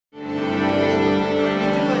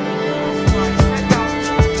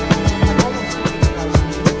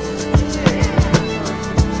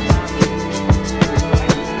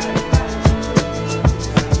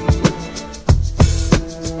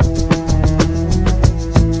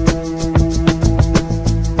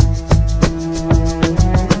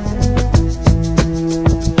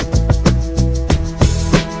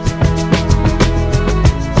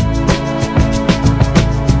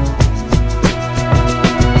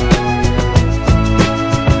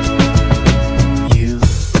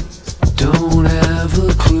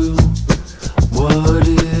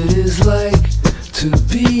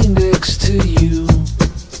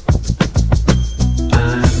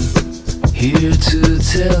here to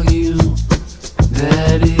tell you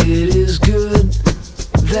that it is good,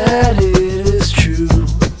 that it is true.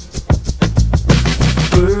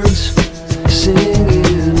 Birds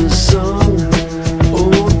singing a song,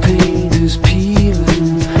 old paint is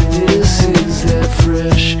peeling. This is that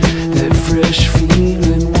fresh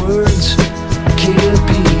feeling. Words can't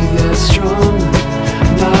be that strong.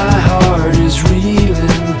 My heart is reeling.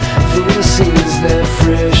 This is that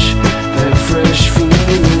fresh feeling.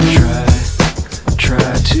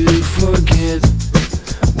 Try to forget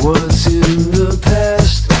what's in the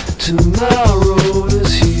past. Tomorrow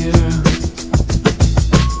is here.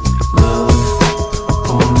 Love,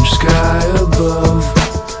 orange sky above,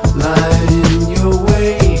 light in your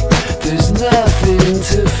way. There's nothing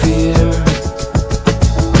to fear.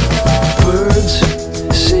 Birds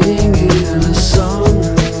singing a song,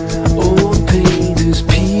 old paint is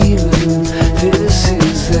peeling. This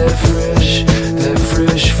is that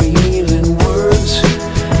fresh feeling. Words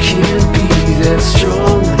can't be that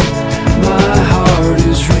strong. My heart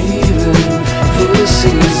is reeling. This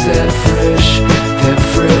is that fresh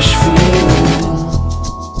feeling.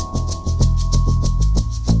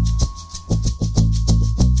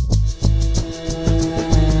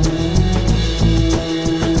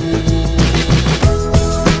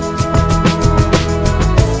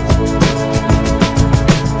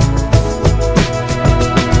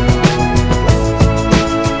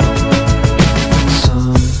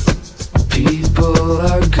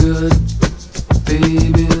 Good,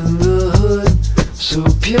 babe in the hood, so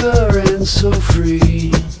pure and so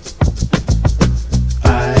free.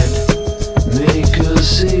 I'd make a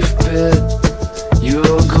safe bet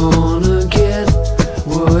you're gonna get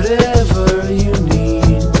whatever you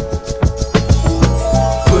need.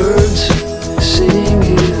 Birds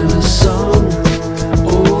singing a song,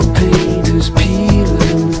 old paint is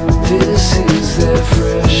peeling. This is that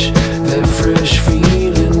fresh feeling.